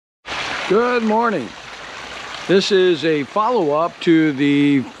Good morning. This is a follow-up to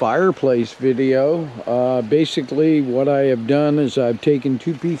the fireplace video. Basically what I have done is I've taken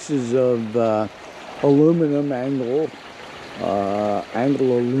two pieces of aluminum angle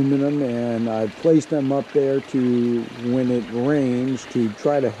aluminum, and I've placed them up there to, when it rains, to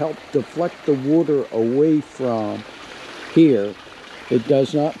try to help deflect the water away from here. It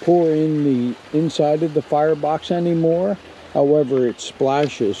does not pour in the inside of the firebox anymore. However, it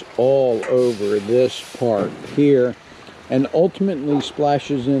splashes all over this part here and ultimately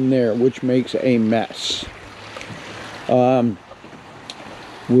splashes in there, which makes a mess. We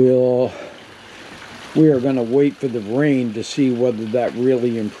are going to wait for the rain to see whether that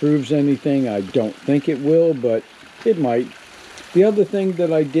really improves anything. I don't think it will, but it might. The other thing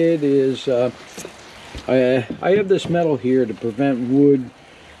that I did is I have this metal here to prevent wood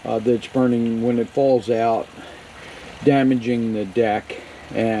that's burning when it falls out, damaging the deck.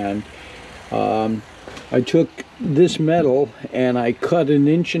 And I took this metal and I cut 1.5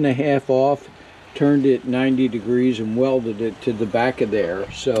 inches off, turned it 90 degrees and welded it to the back of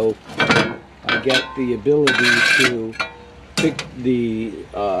there, so I get the ability to pick the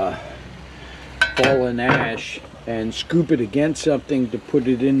fallen ash and scoop it against something to put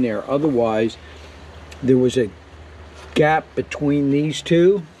it in there. Otherwise, there was a gap between these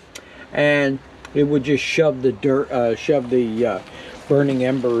two and it would just shove the dirt, burning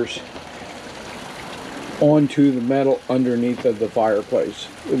embers onto the metal underneath of the fireplace.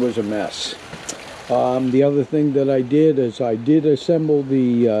 It was a mess. The other thing that I did is I did assemble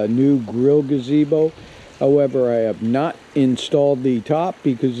the new grill gazebo. However, I have not installed the top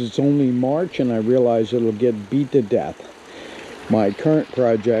because it's only March and I realize it'll get beat to death. My current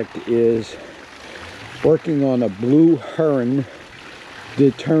project is working on a blue heron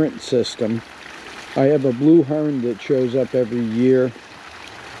deterrent system. I have a blue heron that shows up every year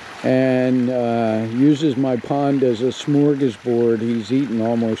and uses my pond as a smorgasbord. He's eaten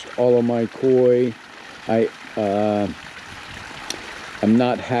almost all of my koi. I'm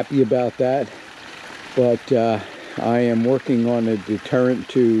not happy about that, but I am working on a deterrent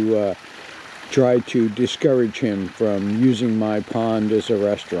to try to discourage him from using my pond as a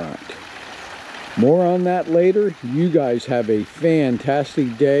restaurant. More on that later. You guys have a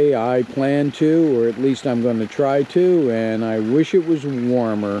fantastic day. I plan to, or at least I'm going to try to, and I wish it was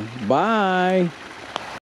warmer. Bye!